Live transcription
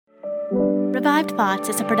Revived Thoughts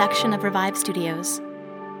is a production of Revive Studios.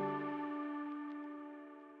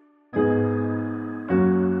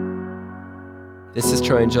 This is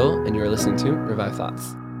Troy and Joel, and you're listening to Revive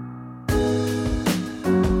Thoughts.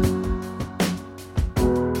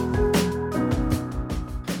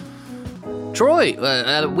 Troy,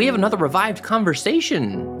 we have another revived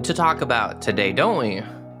conversation to talk about today, don't we?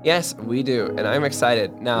 Yes, we do, and I'm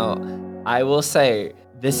excited. Now, I will say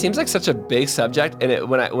this seems like such a big subject, and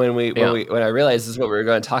when I realized this is what we were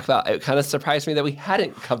going to talk about, it kind of surprised me that we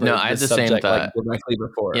hadn't covered this subject like directly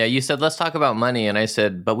before. Yeah, you said let's talk about money, and I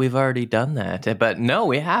said, but we've already done that. But no,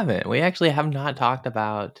 we haven't. We actually have not talked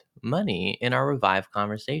about money in our Revive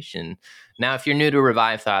conversation. Now, if you're new to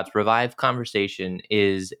Revive Thoughts, Revive Conversation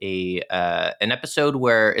is an episode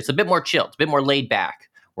where it's a bit more chill, it's a bit more laid back,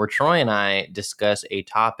 where Troy and I discuss a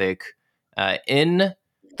topic in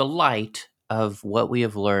the light of what we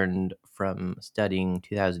have learned from studying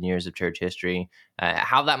 2,000 years of church history,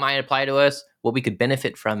 how that might apply to us, what we could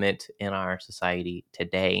benefit from it in our society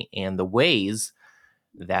today, and the ways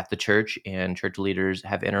that the church and church leaders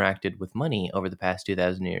have interacted with money over the past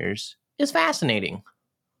 2,000 years is fascinating.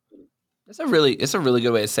 It's a really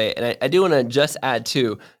good way to say it. And I do want to just add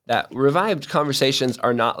too that Revived Conversations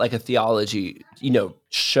are not like a theology,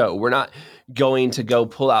 show. We're not going to go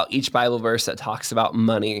pull out each Bible verse that talks about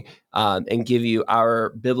money and give you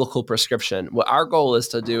our biblical prescription. What our goal is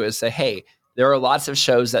to do is say, hey, there are lots of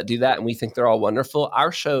shows that do that, and we think they're all wonderful.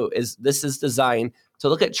 Our show is designed to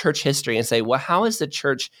look at church history and say, well, how has the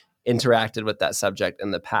church interacted with that subject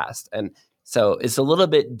in the past? And so it's a little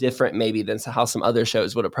bit different maybe than how some other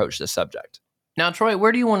shows would approach this subject. Now, Troy,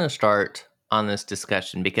 where do you want to start on this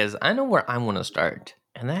discussion? Because I know where I want to start,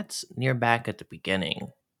 and that's near back at the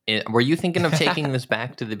beginning. Were you thinking of taking this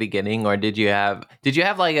back to the beginning, or did you have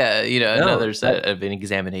like another set of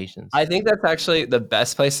examinations? I think that's actually the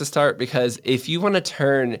best place to start, because if you want to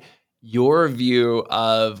turn your view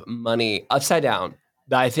of money upside down,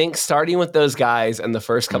 I think starting with those guys in the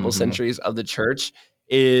first couple centuries of the church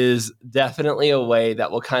is definitely a way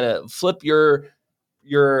that will kind of flip your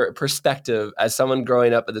perspective as someone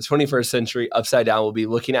growing up in the 21st century upside down. Will be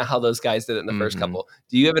looking at how those guys did it in the first couple.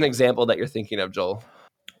 Do you have an example that you're thinking of, Joel?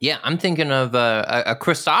 Yeah, I'm thinking of a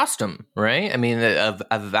Chrysostom, right? I mean,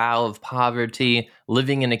 a vow of poverty,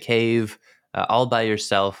 living in a cave all by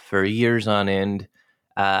yourself for years on end.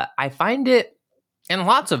 I find it, and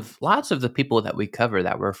lots of the people that we cover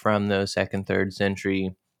that were from those second, third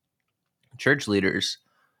century church leaders,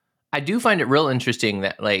 I do find it real interesting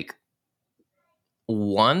that, like,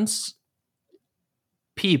 once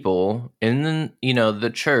people in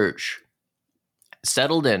the church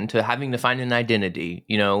settled into having to find an identity,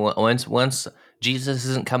 once Jesus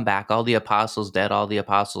hasn't come back, all the apostles dead, all the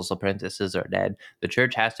apostles' apprentices are dead, the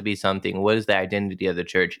church has to be something. What is the identity of the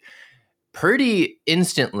church? Pretty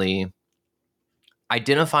instantly,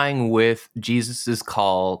 identifying with Jesus's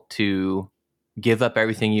call to give up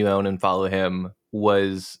everything you own and follow him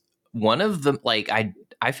was one of the,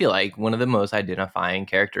 I feel like one of the most identifying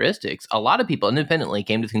characteristics. A lot of people independently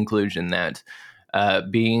came to the conclusion that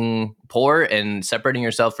being poor and separating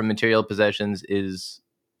yourself from material possessions is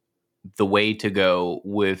the way to go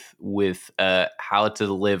with how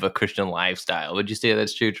to live a Christian lifestyle. Would you say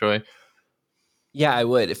that's true, Troy? Yeah, I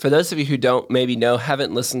would. For those of you who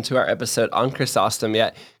haven't listened to our episode on Chrysostom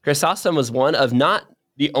yet, Chrysostom was one of, not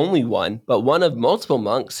the only one, but one of multiple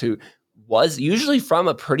monks who was usually from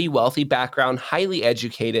a pretty wealthy background, highly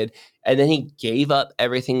educated, and then he gave up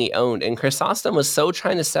everything he owned. And Chrysostom was so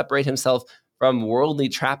trying to separate himself from worldly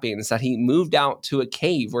trappings that he moved out to a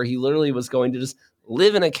cave where he literally was going to just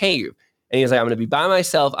live in a cave. And he was like, I'm going to be by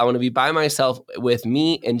myself. I want to be by myself with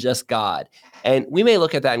me and just God. And we may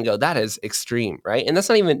look at that and go, that is extreme, right? And that's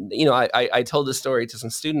not even, I told this story to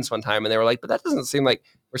some students one time, and they were like, but that doesn't seem like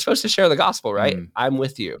we're supposed to share the gospel, right? I'm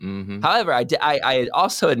with you. However, I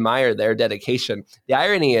also admire their dedication. The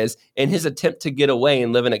irony is, in his attempt to get away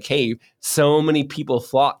and live in a cave, so many people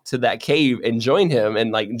flocked to that cave and joined him,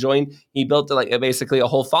 and he built basically a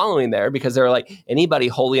whole following there, because they were like, anybody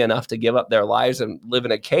holy enough to give up their lives and live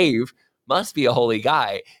in a cave must be a holy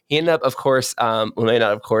guy. He ended up, of course, maybe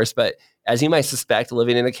not of course, but as you might suspect,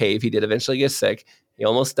 living in a cave. He did eventually get sick. He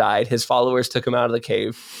almost died. His followers took him out of the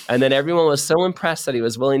cave. And then everyone was so impressed that he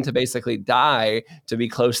was willing to basically die to be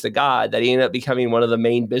close to God that he ended up becoming one of the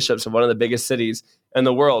main bishops of one of the biggest cities in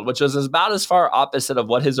the world, which was about as far opposite of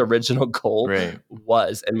what his original goal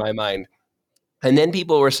was in my mind. And then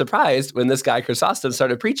people were surprised when this guy Chrysostom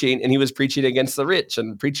started preaching, and he was preaching against the rich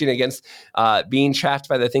and preaching against being trapped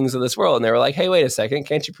by the things of this world. And they were like, hey, wait a second,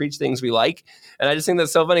 can't you preach things we like? And I just think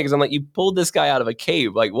that's so funny because I'm like, you pulled this guy out of a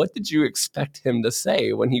cave. Like, what did you expect him to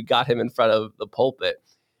say when you got him in front of the pulpit?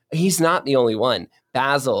 He's not the only one.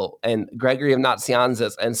 Basil and Gregory of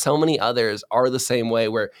Nazianzus and so many others are the same way,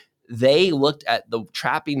 where they looked at the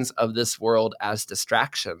trappings of this world as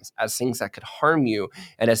distractions, as things that could harm you,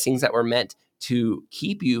 and as things that were meant to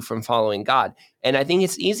keep you from following God. And I think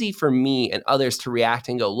it's easy for me and others to react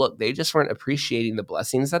and go, look, they just weren't appreciating the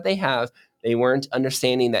blessings that they have. They weren't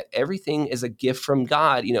understanding that everything is a gift from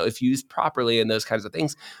God, if used properly and those kinds of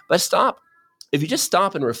things. But stop. If you just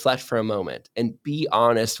stop and reflect for a moment and be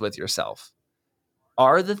honest with yourself,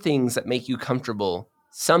 are the things that make you comfortable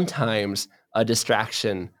sometimes a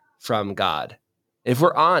distraction from God? If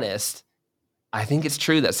we're honest, I think it's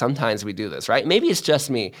true that sometimes we do this, right? Maybe it's just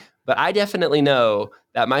me, but I definitely know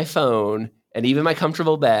that my phone and even my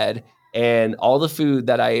comfortable bed and all the food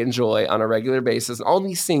that I enjoy on a regular basis, and all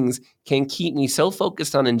these things can keep me so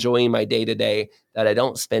focused on enjoying my day to day that I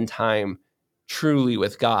don't spend time truly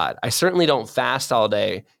with God. I certainly don't fast all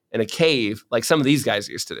day in a cave like some of these guys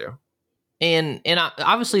used to do. And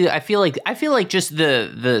obviously, I feel like just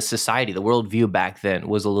the society, the worldview back then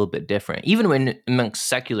was a little bit different. Even when amongst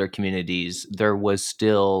secular communities, there was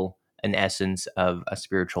still an essence of a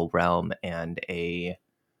spiritual realm and a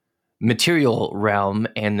material realm,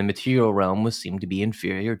 and the material realm was seemed to be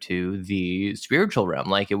inferior to the spiritual realm.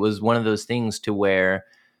 Like, it was one of those things to where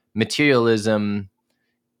materialism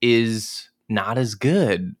is not as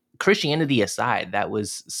good. Christianity aside, that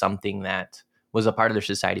was something that was a part of their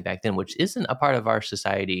society back then, which isn't a part of our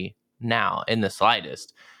society now in the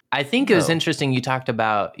slightest. I think it was interesting you talked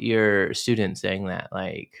about your students saying that,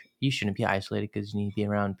 like, you shouldn't be isolated because you need to be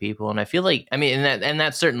around people. And I feel like, and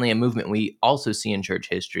that's certainly a movement we also see in church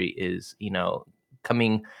history is,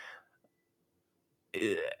 coming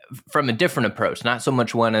from a different approach, not so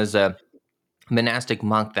much one as a monastic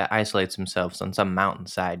monk that isolates himself on some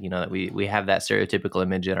mountainside, that we have that stereotypical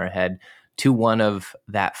image in our head, to one of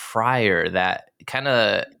that friar that kind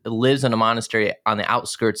of lives in a monastery on the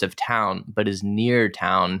outskirts of town, but is near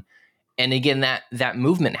town. And again, that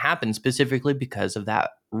movement happened specifically because of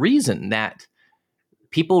that reason, that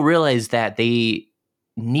people realize that they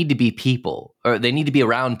need to be people, or they need to be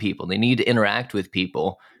around people. They need to interact with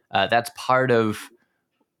people. That's part of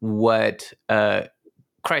what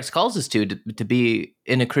Christ calls us to be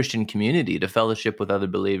in a Christian community, to fellowship with other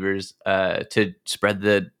believers, to spread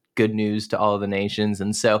the good news to all of the nations.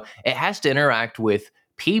 And so it has to interact with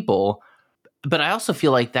people. But I also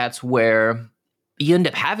feel like that's where you end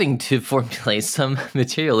up having to formulate some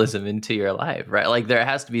materialism into your life, right? Like, there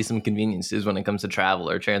has to be some conveniences when it comes to travel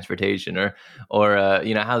or transportation or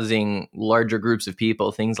housing larger groups of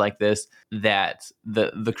people, things like this, that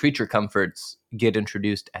the creature comforts get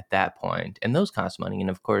introduced at that point, and those cost money. And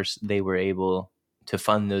of course, they were able to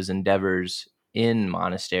fund those endeavors in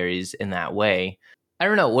monasteries in that way. I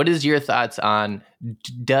don't know. What is your thoughts on,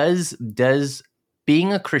 does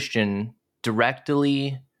being a Christian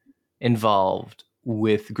directly involved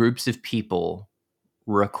with groups of people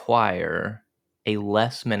require a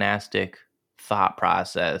less monastic thought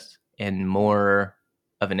process and more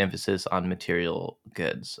of an emphasis on material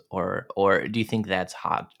goods, or do you think that's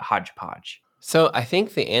hodgepodge? So I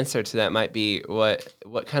think the answer to that might be what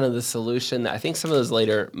kind of the solution that I think some of those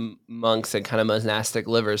later monks and kind of monastic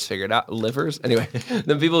livers figured out. Anyway,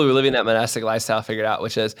 the people who were living that monastic lifestyle figured out,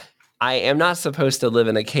 which is, I am not supposed to live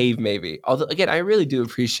in a cave, maybe. Although, again, I really do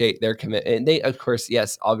appreciate their commitment. And they, of course,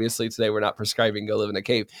 yes, obviously today we're not prescribing go live in a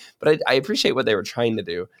cave, but I appreciate what they were trying to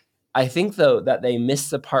do. I think, though, that they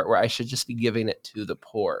missed the part where I should just be giving it to the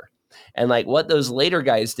poor. And like what those later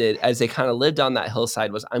guys did as they kind of lived on that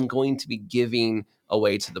hillside was, I'm going to be giving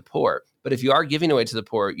away to the poor. But if you are giving away to the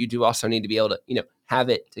poor, you do also need to be able to, have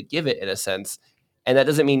it to give it, in a sense. And that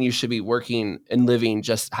doesn't mean you should be working and living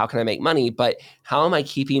just how can I make money, but how am I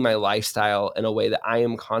keeping my lifestyle in a way that I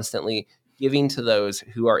am constantly giving to those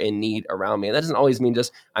who are in need around me. And that doesn't always mean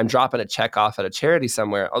just I'm dropping a check off at a charity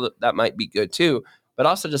somewhere, although that might be good too, but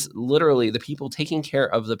also just literally the people taking care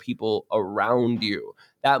of the people around you.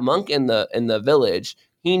 That monk in the village,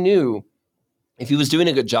 he knew if he was doing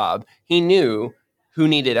a good job, he knew who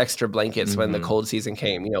needed extra blankets when the cold season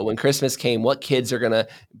came. When Christmas came, what kids are going to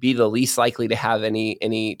be the least likely to have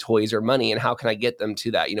any toys or money, and how can I get them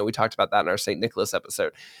to that? We talked about that in our St. Nicholas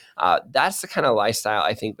episode. That's the kind of lifestyle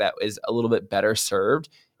I think that is a little bit better served.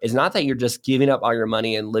 It's not that you're just giving up all your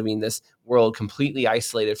money and living this world completely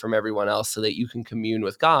isolated from everyone else so that you can commune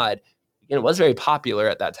with God. Again, it was very popular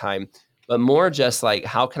at that time, but more just like,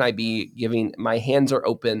 how can I be giving? My hands are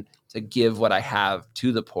open to give what I have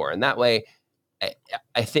to the poor. And that way,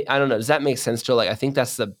 I think, I don't know, does that make sense, Joe? Like, I think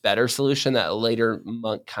that's the better solution that a later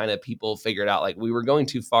monk kind of people figured out. Like, we were going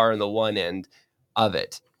too far in the one end of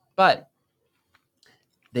it. But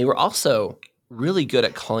they were also really good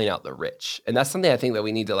at calling out the rich. And that's something I think that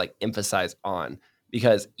we need to like emphasize on,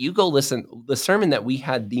 because you go listen, the sermon that we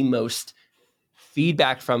had the most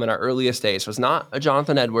feedback from in our earliest days was not a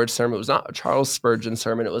Jonathan Edwards sermon. It was not a Charles Spurgeon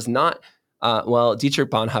sermon. It was not,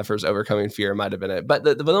 Dietrich Bonhoeffer's Overcoming Fear might have been it. But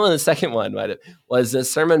the second one was a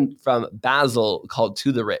sermon from Basil called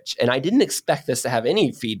To the Rich. And I didn't expect this to have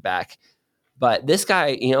any feedback. But this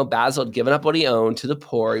guy, Basil had given up what he owned to the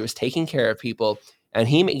poor. He was taking care of people. And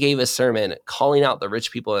he gave a sermon calling out the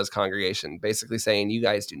rich people in his congregation, basically saying, you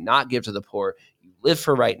guys do not give to the poor. You live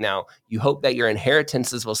for right now. You hope that your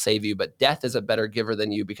inheritances will save you, but death is a better giver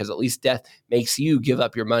than you, because at least death makes you give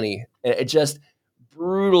up your money. And it just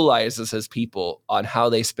brutalizes his people on how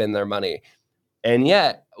they spend their money. And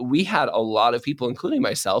yet we had a lot of people, including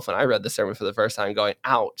myself, and I read the sermon for the first time going,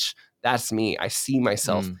 ouch, that's me. I see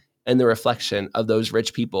myself in the reflection of those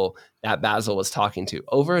rich people that Basil was talking to.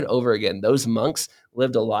 Over and over again, those monks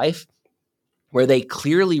lived a life where they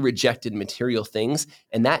clearly rejected material things,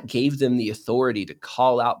 and that gave them the authority to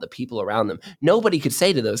call out the people around them. Nobody could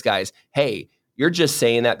say to those guys, hey, you're just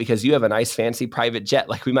saying that because you have a nice fancy private jet,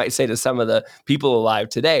 like we might say to some of the people alive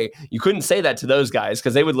today. You couldn't say that to those guys,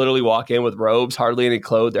 because they would literally walk in with robes, hardly any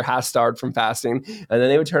clothes, they're half starved from fasting, and then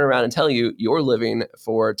they would turn around and tell you, you're living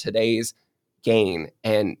for today's gain.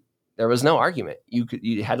 And there was no argument. You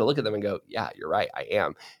had to look at them and go, yeah, you're right, I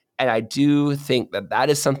am. And I do think that that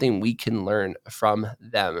is something we can learn from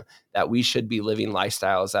them, that we should be living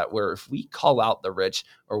lifestyles that where if we call out the rich,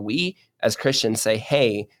 or we as Christians say,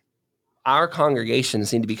 hey, our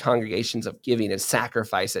congregations need to be congregations of giving and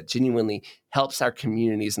sacrifice that genuinely helps our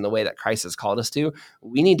communities in the way that Christ has called us to.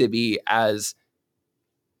 We need to be as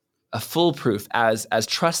foolproof, as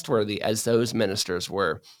trustworthy as those ministers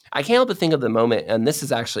were. I can't help but think of the moment, and this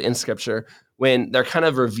is actually in Scripture, when they're kind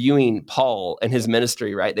of reviewing Paul and his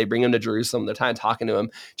ministry, right? They bring him to Jerusalem. They're kind of talking to him,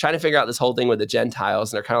 trying to figure out this whole thing with the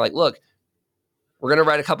Gentiles. And they're kind of like, look, we're going to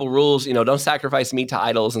write a couple rules, don't sacrifice meat to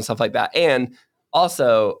idols and stuff like that. And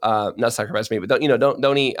also, not sacrifice meat, but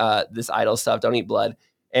don't eat this idol stuff. Don't eat blood.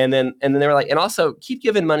 And then they were like, and also keep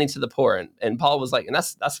giving money to the poor. And Paul was like, and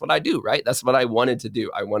that's what I do, right? That's what I wanted to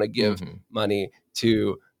do. I want to give money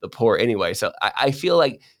to the poor anyway. So I feel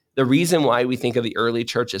like the reason why we think of the early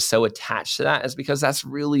church is so attached to that is because that's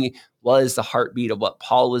really was the heartbeat of what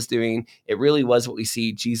Paul was doing. It really was what we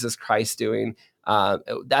see Jesus Christ doing.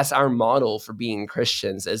 That's our model for being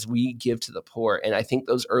Christians, as we give to the poor. And I think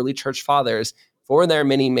those early church fathers, for their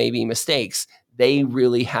many maybe mistakes, they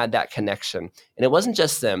really had that connection. And it wasn't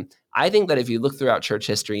just them. I think that if you look throughout church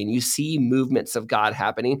history and you see movements of God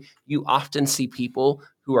happening, you often see people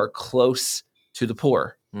who are close to the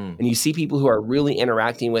poor. And you see people who are really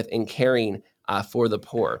interacting with and caring for the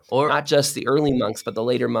poor, or not just the early monks, but the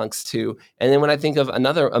later monks too. And then when I think of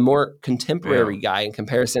a more contemporary guy in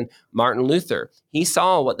comparison, Martin Luther, he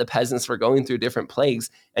saw what the peasants were going through, different plagues,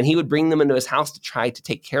 and he would bring them into his house to try to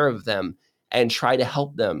take care of them and try to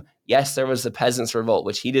help them. Yes, there was the peasants' revolt,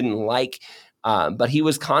 which he didn't like, but he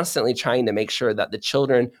was constantly trying to make sure that the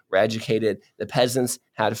children were educated, the peasants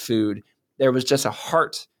had food. There was just a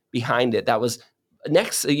heart behind it that was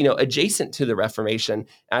adjacent to the Reformation.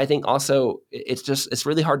 And I think also it's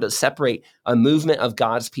really hard to separate a movement of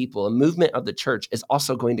God's people. A movement of the church is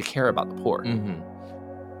also going to care about the poor.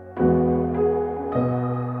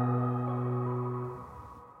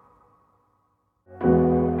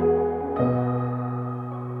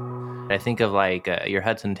 I think of like your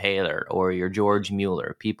Hudson Taylor or your George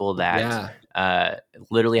Mueller, people that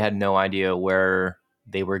literally had no idea where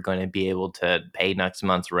they were going to be able to pay next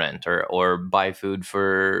month's rent or buy food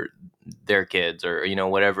for their kids, or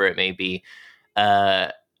whatever it may be.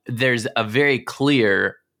 There's a very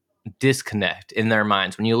clear disconnect in their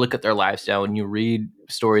minds when you look at their lifestyle and you read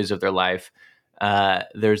stories of their life.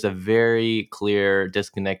 There's a very clear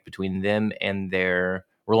disconnect between them and their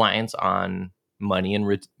reliance on money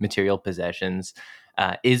and material possessions.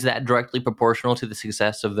 Is that directly proportional to the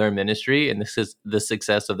success of their ministry and the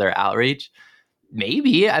success of their outreach?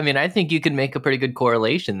 Maybe. I mean, I think you can make a pretty good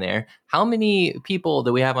correlation there. How many people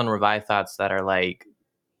do we have on Revive Thoughts that are like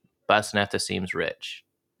busting at the seams rich?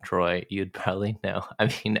 Troy, you'd probably know.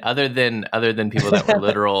 I mean, other than people that were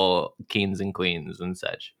literal kings and queens and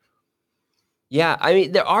such. Yeah, I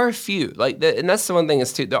mean, there are a few. And that's the one thing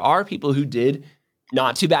is too. There are people who did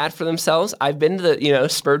not too bad for themselves. I've been to the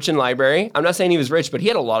Spurgeon library. I'm not saying he was rich, but he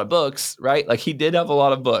had a lot of books, right? Like he did have a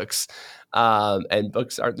lot of books. And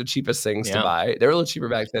books aren't the cheapest things to Yeah. buy. They were a little cheaper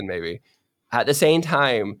back then, maybe. At the same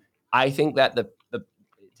time, I think that the it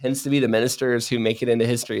tends to be the ministers who make it into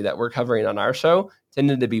history that we're covering on our show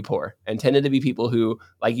tended to be poor and tended to be people who,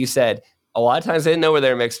 like you said, a lot of times they didn't know where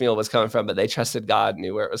their mixed meal was coming from, but they trusted God,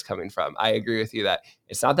 knew where it was coming from. I agree with you that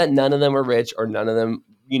it's not that none of them were rich or none of them,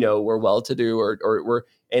 were well-to-do or were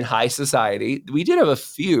in high society. We did have a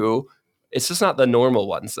few. It's just not the normal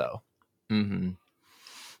ones, though. Mm-hmm.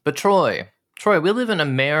 But Troy, we live in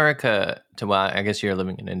America. I guess you're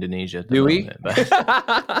living in Indonesia at the Do we? moment,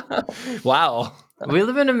 but Wow. we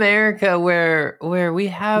live in America where we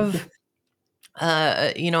have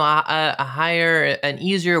a higher, an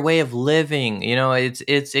easier way of living.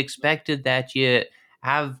 It's expected that you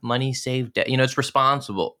have money saved. It's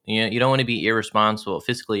responsible. You don't want to be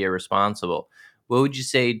fiscally irresponsible. What would you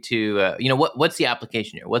say to what's the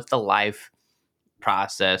application here? What's the life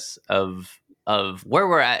process of where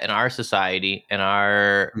we're at in our society and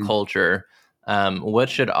our culture? What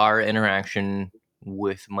should our interaction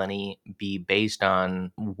with money be based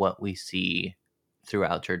on what we see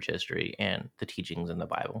throughout church history and the teachings in the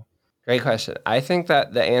Bible? Great question. I think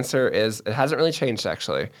that the answer is it hasn't really changed,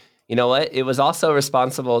 actually. You know what? It was also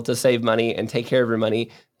responsible to save money and take care of your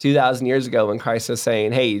money 2,000 years ago when Christ was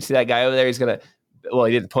saying, hey, you see that guy over there? He's going to, well,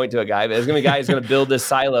 he didn't point to a guy, but there's going to be a guy who's going to build this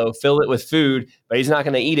silo, fill it with food, but he's not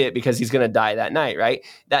going to eat it because he's going to die that night, right?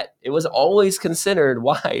 That it was always considered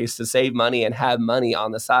wise to save money and have money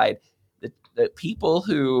on the side. The people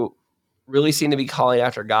who really seem to be calling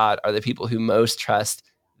after God are the people who most trust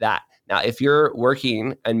that. Now, if you're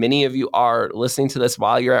working, and many of you are listening to this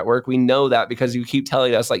while you're at work, we know that because you keep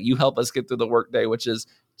telling us, like, you help us get through the workday, which is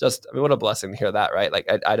just, I mean, what a blessing to hear that, right? Like,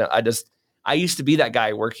 I used to be that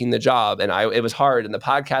guy working the job, and it was hard, and the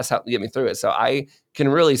podcast helped get me through it. So I can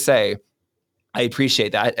really say I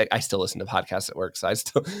appreciate that. I still listen to podcasts at work, so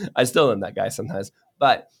I still am that guy sometimes.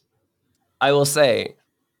 But I will say,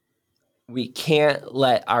 we can't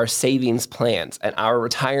let our savings plans and our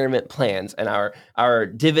retirement plans and our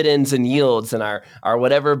dividends and yields and our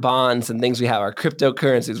whatever bonds and things we have, our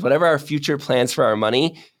cryptocurrencies, whatever our future plans for our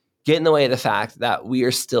money, get in the way of the fact that we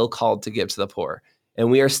are still called to give to the poor. And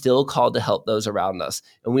we are still called to help those around us.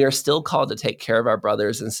 And we are still called to take care of our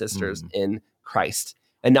brothers and sisters in Christ.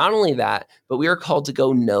 And not only that, but we are called to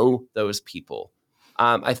go know those people.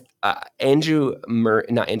 Andrew Murray,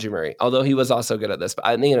 not Andrew Murray, although he was also good at this, but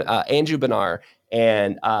I think Andrew Benar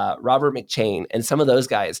and Robert McChain and some of those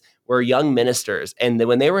guys were young ministers. And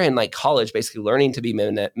when they were in like college, basically learning to be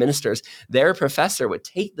ministers, their professor would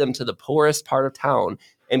take them to the poorest part of town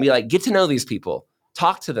and be like, get to know these people,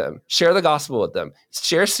 talk to them, share the gospel with them,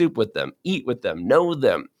 share soup with them, eat with them, know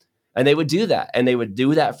them. And they would do that. And they would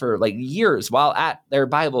do that for like years while at their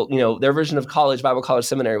Bible, their version of college, Bible college,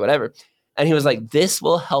 seminary, whatever. And he was like, this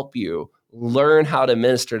will help you learn how to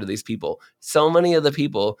minister to these people. So many of the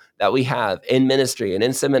people that we have in ministry and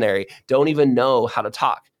in seminary don't even know how to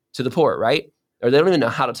talk to the poor, right? Or they don't even know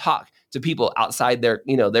how to talk to people outside their,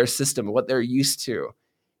 their system, what they're used to.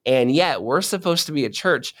 And yet we're supposed to be a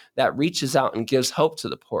church that reaches out and gives hope to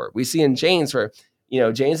the poor. We see in James where,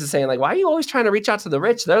 James is saying like, why are you always trying to reach out to the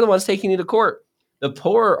rich? They're the ones taking you to court. The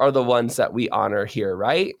poor are the ones that we honor here,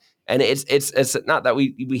 right? And it's not that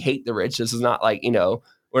we hate the rich. This is not like,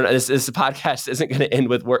 we're not, this podcast isn't going to end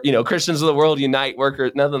with work, Christians of the world unite,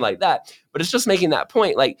 workers, nothing like that. But it's just making that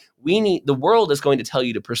point. Like the world is going to tell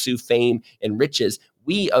you to pursue fame and riches.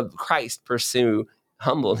 We of Christ pursue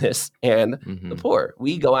humbleness and the poor.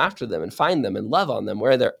 We go after them and find them and love on them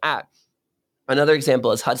where they're at. Another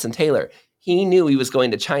example is Hudson Taylor. He knew he was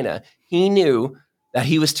going to China. He knew that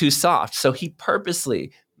he was too soft. So he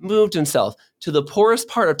purposely moved himself to the poorest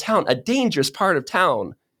part of town, a dangerous part of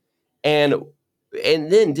town, and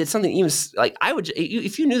then did something even like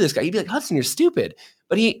if you knew this guy, you'd be like, Hudson, you're stupid.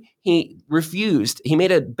 But he refused. He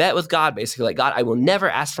made a bet with God, basically, like, God, I will never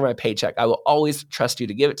ask for my paycheck. I will always trust you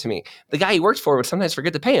to give it to me. The guy he worked for would sometimes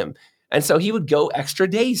forget to pay him. And so he would go extra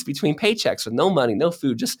days between paychecks with no money, no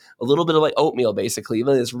food, just a little bit of like oatmeal, basically,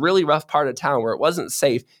 even in this really rough part of town where it wasn't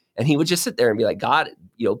safe. And he would just sit there and be like, God,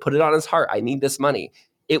 put it on his heart. I need this money.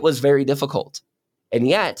 It was very difficult. And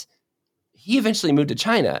yet he eventually moved to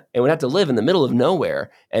China and would have to live in the middle of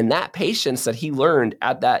nowhere. And that patience that he learned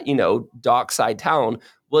at that, dockside town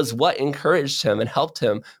was what encouraged him and helped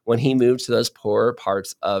him when he moved to those poorer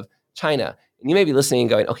parts of China. And you may be listening and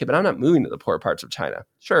going, okay, but I'm not moving to the poor parts of China.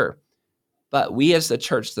 Sure. But we as the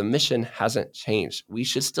church, the mission hasn't changed. We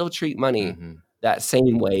should still treat money that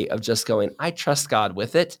same way of just going, I trust God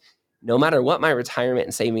with it. No matter what my retirement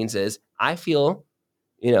and savings is, I feel,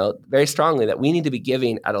 very strongly that we need to be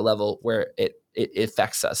giving at a level where it it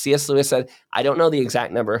affects us. C.S. Lewis said, I don't know the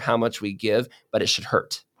exact number of how much we give, but it should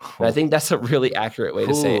hurt. And I think that's a really accurate way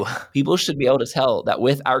to say it. People should be able to tell that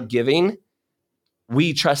with our giving,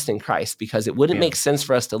 we trust in Christ, because it wouldn't make sense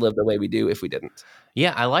for us to live the way we do if we didn't.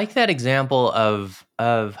 Yeah, I like that example of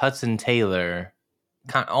Hudson Taylor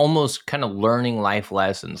almost kind of learning life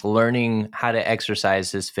lessons, learning how to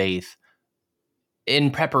exercise his faith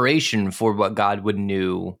in preparation for what God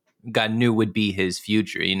knew would be his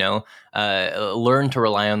future, learn to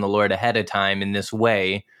rely on the Lord ahead of time in this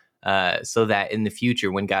way, so that in the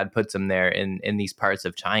future, when God puts him there in these parts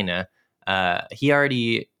of China, that's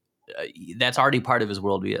already part of his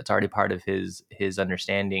worldview. That's already part of his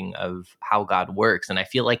understanding of how God works. And I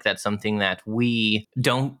feel like that's something that we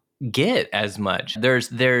don't get as much.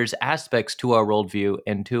 There's aspects to our worldview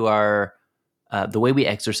and to our the way we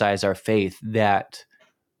exercise our faith that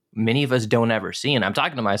many of us don't ever see. And I'm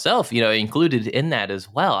talking to myself, included in that as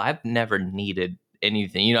well. I've never needed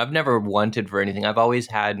anything. I've never wanted for anything. I've always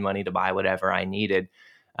had money to buy whatever I needed.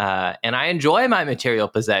 And I enjoy my material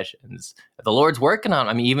possessions. The Lord's working on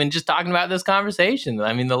them. I mean, even just talking about this conversation,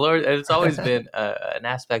 I mean, the Lord, it's always been an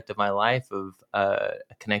aspect of my life of a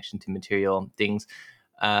connection to material things.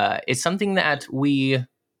 It's something that we,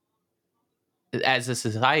 as a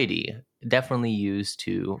society, definitely use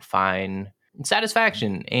to find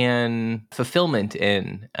satisfaction and fulfillment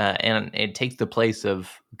in, and it takes the place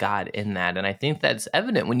of God in that. And I think that's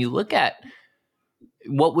evident when you look at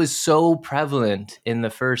what was so prevalent in the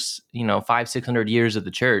first, 500-600 years of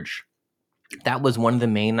the church. That was one of the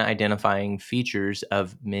main identifying features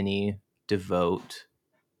of many devout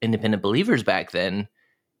independent believers back then.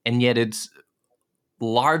 And yet it's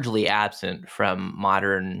largely absent from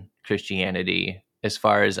modern Christianity as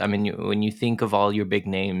far as, when you think of all your big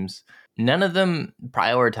names, none of them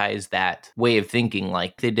prioritize that way of thinking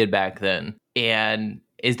like they did back then. And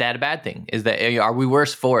is that a bad thing? Are we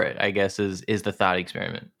worse for it, I guess, is the thought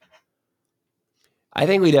experiment. I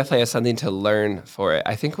think we definitely have something to learn for it.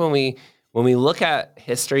 I think when we look at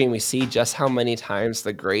history and we see just how many times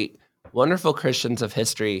the great, wonderful Christians of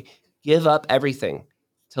history give up everything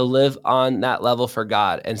to live on that level for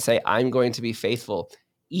God and say, I'm going to be faithful.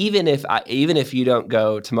 Even if you don't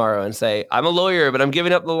go tomorrow and say, I'm a lawyer, but I'm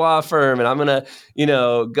giving up the law firm and I'm going to,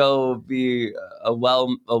 go be a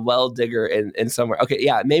well digger in somewhere. Okay.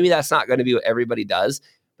 Yeah. Maybe that's not going to be what everybody does,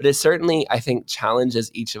 but it certainly, I think, challenges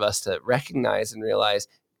each of us to recognize and realize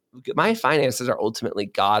my finances are ultimately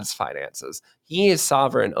God's finances. He is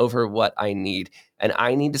sovereign over what I need. And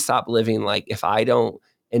I need to stop living like, if I don't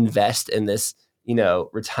invest in this,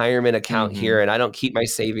 retirement account here, and I don't keep my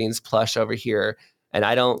savings plush over here, and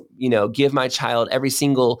I don't, give my child every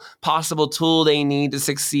single possible tool they need to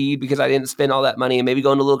succeed because I didn't spend all that money and maybe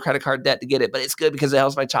go into a little credit card debt to get it, but it's good because it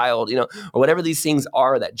helps my child, or whatever these things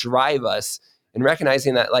are that drive us, and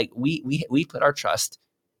recognizing that like we put our trust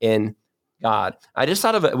in God. I just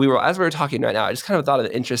thought of it. As we were talking right now, I just kind of thought of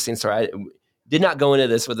an interesting story. I did not go into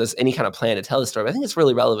this with any kind of plan to tell the story, but I think it's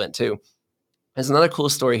really relevant too. There's another cool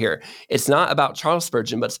story here. It's not about Charles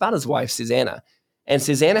Spurgeon, but it's about his wife, Susanna. And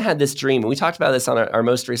Susanna had this dream, and we talked about this on our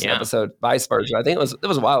most recent episode by Spurgeon. I think it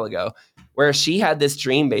was a while ago, where she had this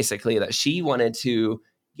dream basically that she wanted to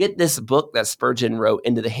get this book that Spurgeon wrote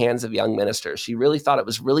into the hands of young ministers. She really thought it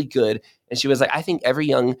was really good. And she was like, I think every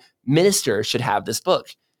young minister should have this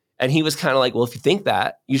book. And he was kind of like, well, if you think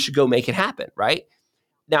that, you should go make it happen, right?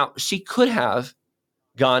 Now, she could have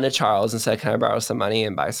gone to Charles and said, can I borrow some money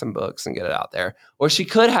and buy some books and get it out there? Or she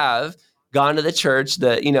could have gone to the church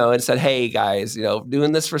and said, hey guys,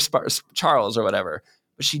 doing this for Charles or whatever.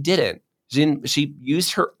 But she didn't. She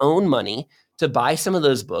used her own money to buy some of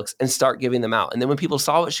those books and start giving them out. And then when people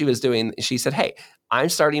saw what she was doing, she said, hey, I'm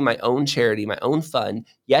starting my own charity, my own fund.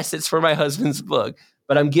 Yes, it's for my husband's book,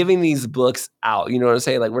 but I'm giving these books out. You know what I'm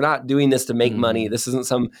saying? Like, we're not doing this to make money. This isn't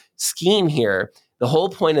some scheme here. The whole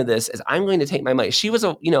point of this is I'm going to take my money. She was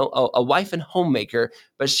a wife and homemaker,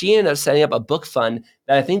 but she ended up setting up a book fund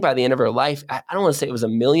that I think by the end of her life, I don't want to say it was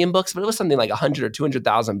 1 million books, but it was something like 100 or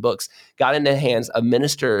 200,000 books got into the hands of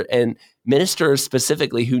ministers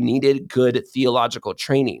specifically who needed good theological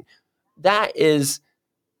training. That is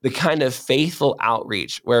the kind of faithful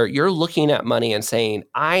outreach where you're looking at money and saying,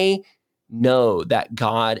 I know that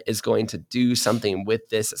God is going to do something with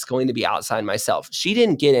this. It's going to be outside myself. She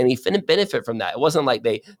didn't get any benefit from that. It wasn't like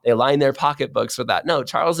they lined their pocketbooks with that. No,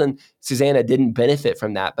 Charles and Susanna didn't benefit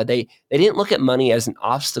from that, but they didn't look at money as an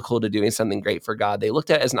obstacle to doing something great for God. They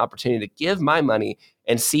looked at it as an opportunity to give my money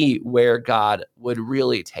and see where God would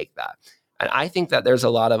really take that. And I think that there's a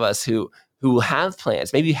lot of us who who have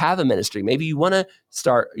plans. Maybe you have a ministry. Maybe you want to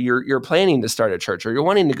start, you're planning to start a church, or you're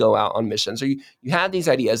wanting to go out on missions, or you have these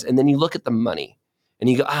ideas, and then you look at the money and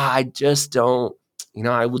you go, I just don't,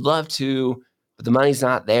 I would love to, but the money's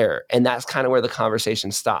not there. And that's kind of where the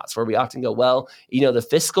conversation stops, where we often go, well, the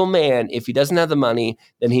fiscal man, if he doesn't have the money,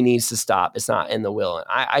 then he needs to stop. It's not in the will. And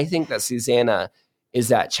I think that Susanna is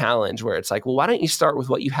that challenge where it's like, well, why don't you start with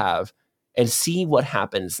what you have and see what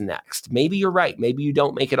happens next? Maybe you're right. Maybe you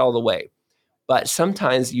don't make it all the way, but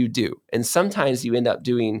sometimes you do. And sometimes you end up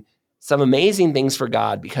doing some amazing things for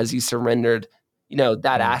God because you surrendered,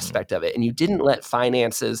 that aspect of it. And you didn't let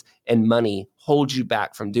finances and money hold you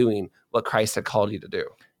back from doing what Christ had called you to do.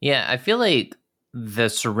 Yeah, I feel like the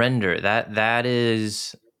surrender, that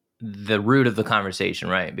is the root of the conversation,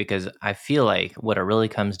 right? Because I feel like what it really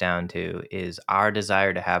comes down to is our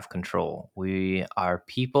desire to have control. We are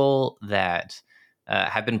people that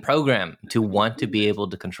have been programmed to want to be able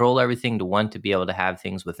to control everything, to want to be able to have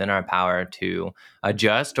things within our power to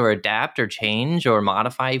adjust or adapt or change or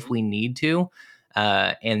modify if we need to.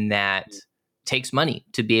 And that takes money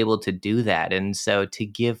to be able to do that. And so to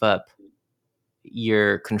give up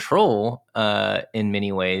your control in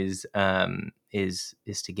many ways is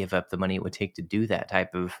to give up the money it would take to do that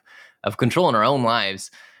type of control in our own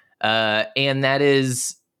lives. And that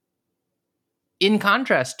is in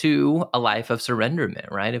contrast to a life of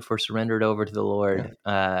surrenderment, right? If we're surrendered over to the Lord,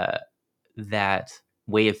 that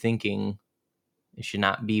way of thinking should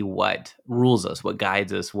not be what rules us, what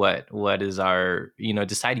guides us, what is our,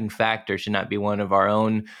 deciding factor should not be one of our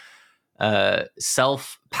own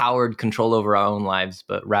self-powered control over our own lives,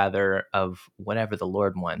 but rather of whatever the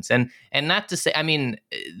Lord wants. And not to say,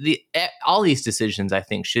 all these decisions I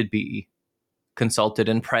think should be consulted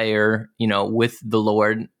in prayer, with the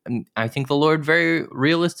Lord. And I think the Lord very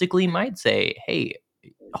realistically might say, hey,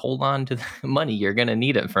 hold on to the money. You're going to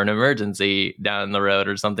need it for an emergency down the road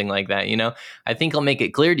or something like that. I think He'll make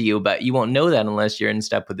it clear to you, but you won't know that unless you're in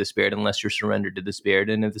step with the Spirit, unless you're surrendered to the Spirit.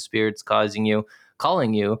 And if the Spirit's calling you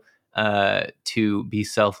to be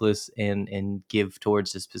selfless and give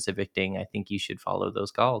towards a specific thing, I think you should follow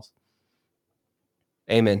those calls.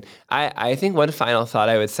 Amen. I think one final thought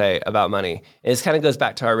I would say about money is kind of goes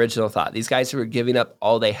back to our original thought. These guys who were giving up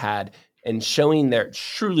all they had and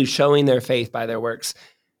truly showing their faith by their works.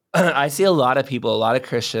 I see a lot of people, a lot of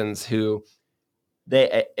Christians who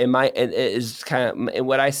what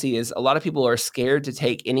I see is a lot of people are scared to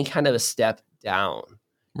take any kind of a step down.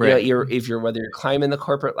 Right. Whether you're climbing the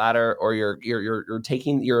corporate ladder or you're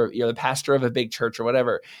the pastor of a big church or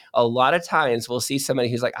whatever, a lot of times we'll see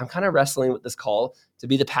somebody who's like, I'm kind of wrestling with this call to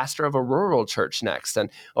be the pastor of a rural church next,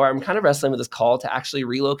 or I'm kind of wrestling with this call to actually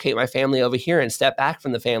relocate my family over here and step back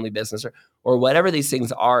from the family business or whatever these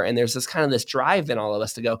things are. And there's this drive in all of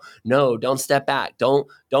us to go, no, don't step back. Don't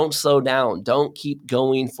slow down. Don't keep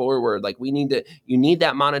going forward. Like you need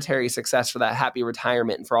that monetary success for that happy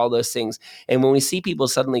retirement and for all those things. And when we see people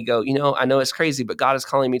suddenly go, I know it's crazy, but God is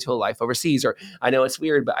calling me to a life overseas, or I know it's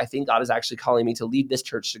weird, but I think God is actually calling me to leave this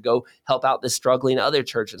church to go help out this struggling other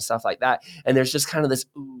church and stuff like that. And there's just kind of this,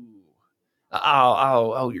 you're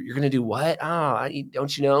going to do what?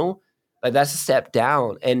 Don't you know? Like that's a step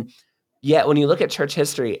down. And yet when you look at church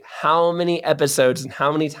history, how many episodes and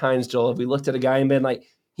how many times, Joel, have we looked at a guy and been like,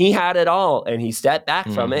 he had it all and he stepped back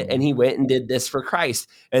from it and he went and did this for Christ.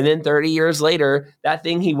 And then 30 years later, that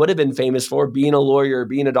thing he would have been famous for, being a lawyer,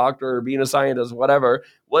 being a doctor, or being a scientist, whatever,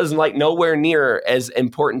 was like nowhere near as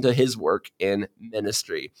important to his work in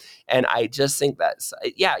ministry. And I just think that's,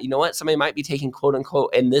 you know what? Somebody might be taking, quote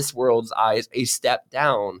unquote, in this world's eyes, a step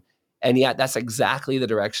down. And yet that's exactly the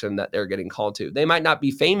direction that they're getting called to. They might not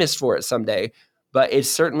be famous for it someday, but it's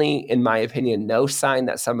certainly, in my opinion, no sign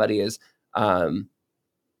that somebody is,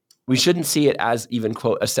 we shouldn't see it as even,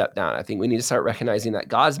 quote, a step down. I think we need to start recognizing that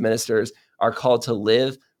God's ministers are called to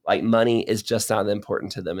live like money is just not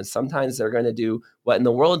important to them. And sometimes they're going to do what in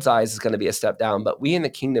the world's eyes is going to be a step down, but we in the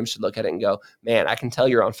kingdom should look at it and go, man, I can tell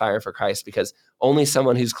you're on fire for Christ, because only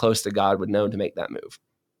someone who's close to God would know to make that move.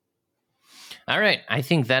 All right. I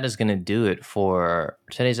think that is going to do it for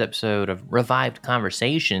today's episode of Revived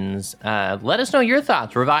Conversations. Let us know your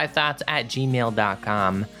thoughts,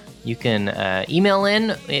 revivedthoughts@gmail.com. You can email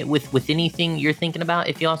in with anything you're thinking about.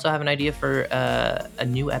 If you also have an idea for a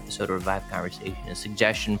new episode of Revived Conversation, a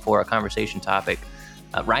suggestion for a conversation topic,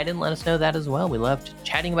 write in, let us know that as well. We love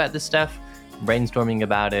chatting about this stuff, brainstorming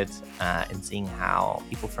about it, and seeing how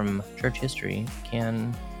people from church history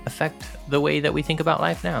can affect the way that we think about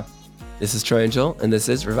life now. This is Troy and Joel, and this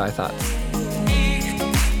is Revived Thoughts.